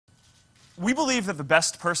we believe that the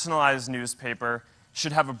best personalized newspaper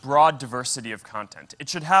should have a broad diversity of content. It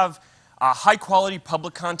should have high-quality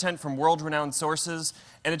public content from world-renowned sources,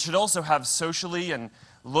 and it should also have socially and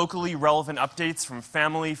locally relevant updates from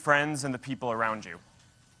family, friends, and the people around you.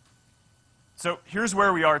 So here's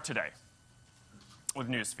where we are today with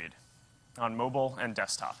Newsfeed on mobile and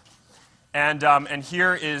desktop. And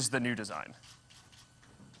here is the new design.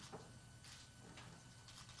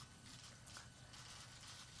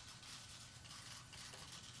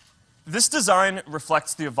 This design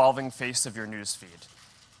reflects the evolving face of your newsfeed.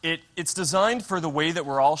 It's designed for the way that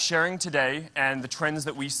we're all sharing today and the trends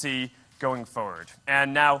that we see going forward.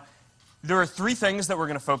 And now, there are 3 things that we're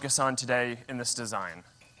going to focus on today in this design.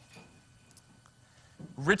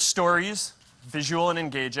 Rich stories, visual and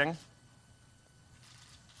engaging.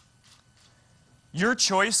 Your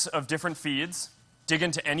choice of different feeds, dig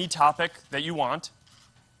into any topic that you want.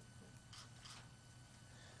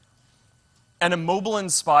 And a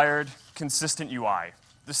mobile-inspired, consistent UI.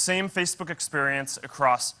 The same Facebook experience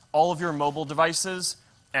across all of your mobile devices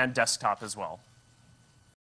and desktop as well.